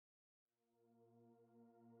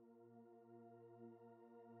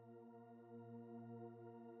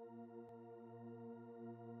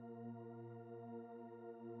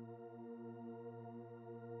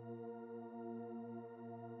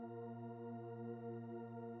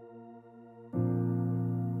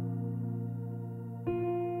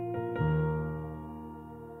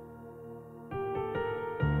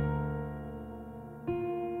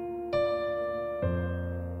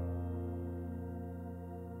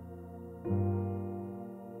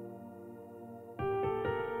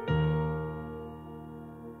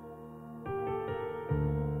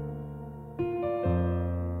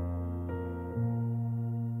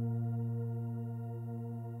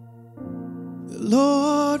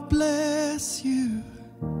Lord bless you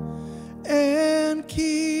and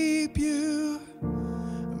keep you,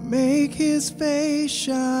 make his face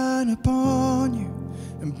shine upon you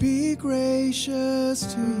and be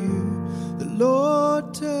gracious to you. The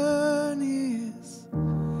Lord turn his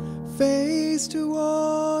face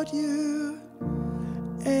toward you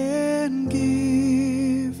and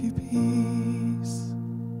give you peace.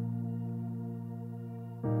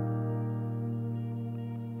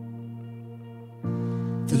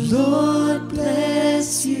 The Lord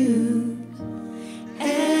bless you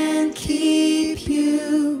and keep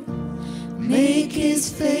you, make his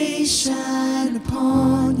face shine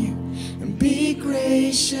upon you and be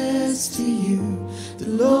gracious to you. The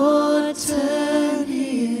Lord turn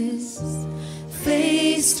his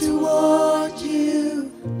face toward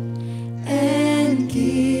you and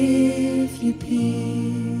give you peace.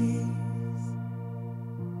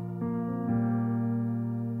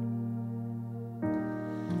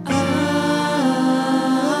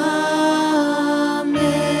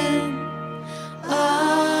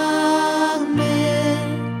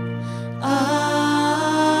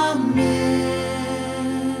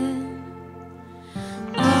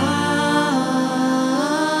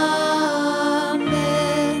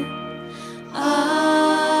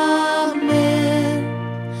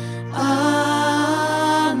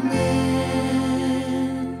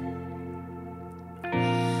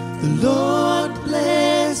 The Lord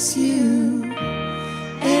bless you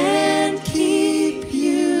and keep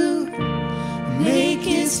you, make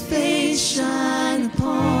his face shine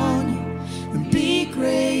upon you and be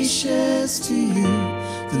gracious to you.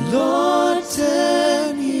 The Lord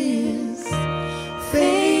turn his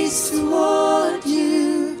face toward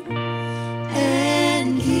you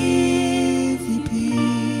and give you peace.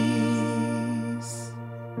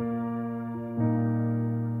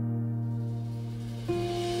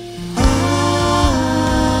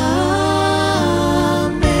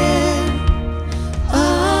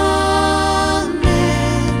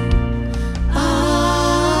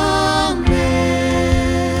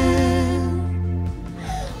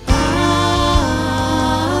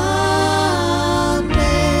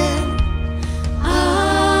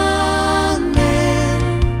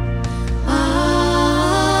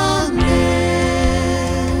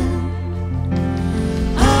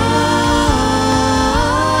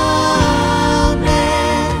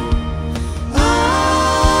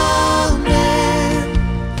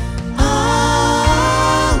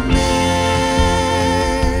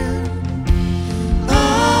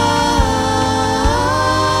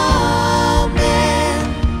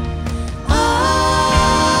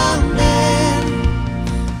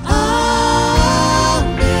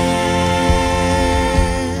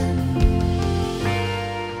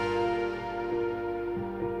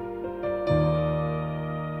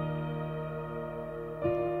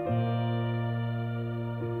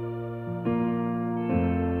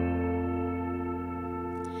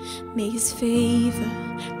 May his favor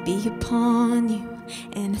be upon you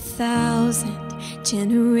and 1,000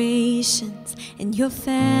 generations, and your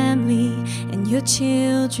family and your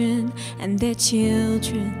children and their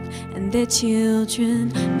children and their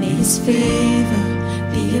children. May his favor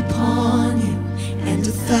be upon you and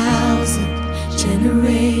 1,000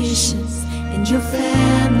 generations, and your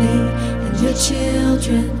family and your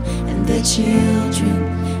children and their children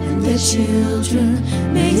and their children.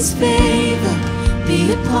 May his favor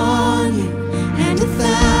be upon you and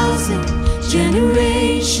 1,000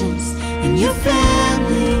 generations, and your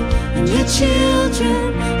family and your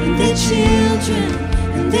children and their children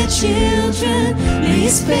and their children. May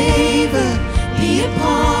his favor be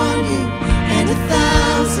upon you and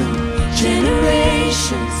 1,000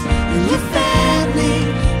 generations, and your family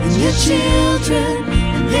and your children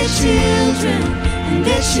and their children and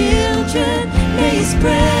their children. May his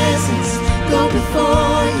presence go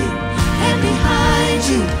before you and behind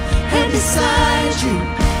you and beside you,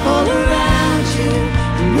 all around you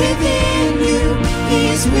and within you. He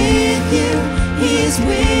is with you, he is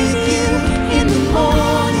with you in the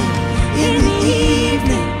morning, in the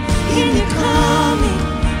evening, in your coming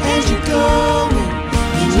and your going,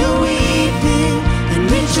 in your weeping and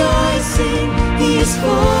rejoicing. He is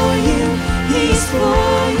for you, he is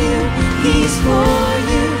for you, he is for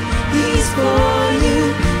you, he is for you,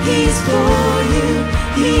 he is for you,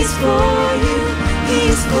 he is for you, he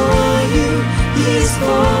is for you, he is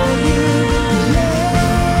for you.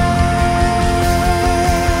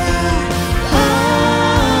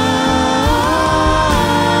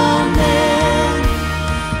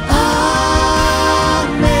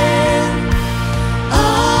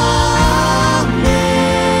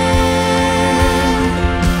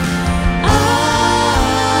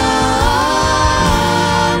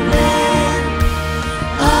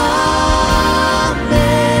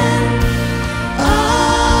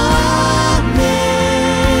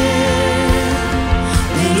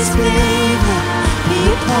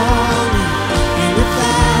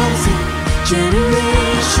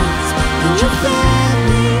 generations, and your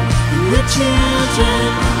family, and your children,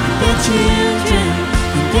 and their children,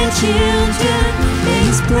 and their children. May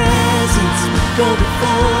His presence go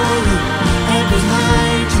before you, and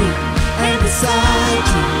behind you, and beside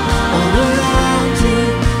you, all around you,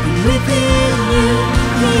 and within you.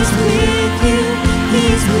 He's with you,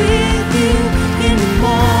 He's with you, in the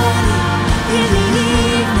morning, in the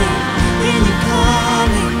evening, in your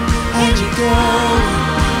coming, and your going,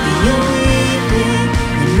 in your weeping,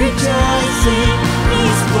 and rejoicing.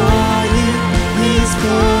 He's for you, He's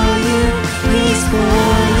for you, He's for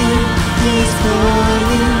you, He's for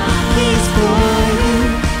you, He's for you,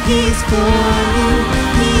 He's for you,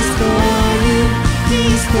 He's for you,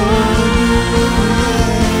 He's for you.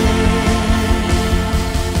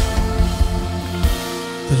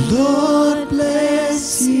 The Lord bless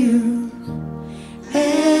you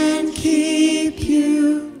and keep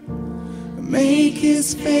you, make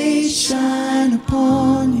His face shine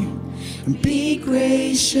upon you, and be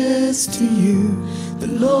gracious to you. The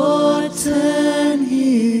Lord turn